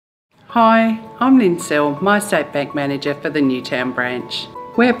Hi, I'm Lynn Sell, MyState Bank Manager for the Newtown branch.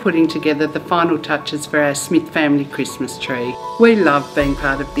 We're putting together the final touches for our Smith family Christmas tree. We love being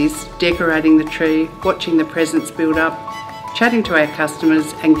part of this, decorating the tree, watching the presents build up, chatting to our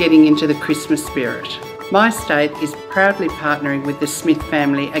customers and getting into the Christmas spirit. MyState is proudly partnering with the Smith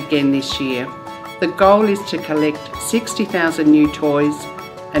family again this year. The goal is to collect 60,000 new toys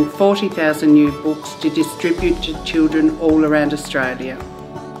and 40,000 new books to distribute to children all around Australia.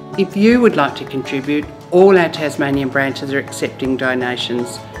 If you would like to contribute, all our Tasmanian branches are accepting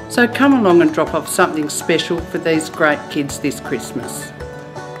donations, so come along and drop off something special for these great kids this Christmas.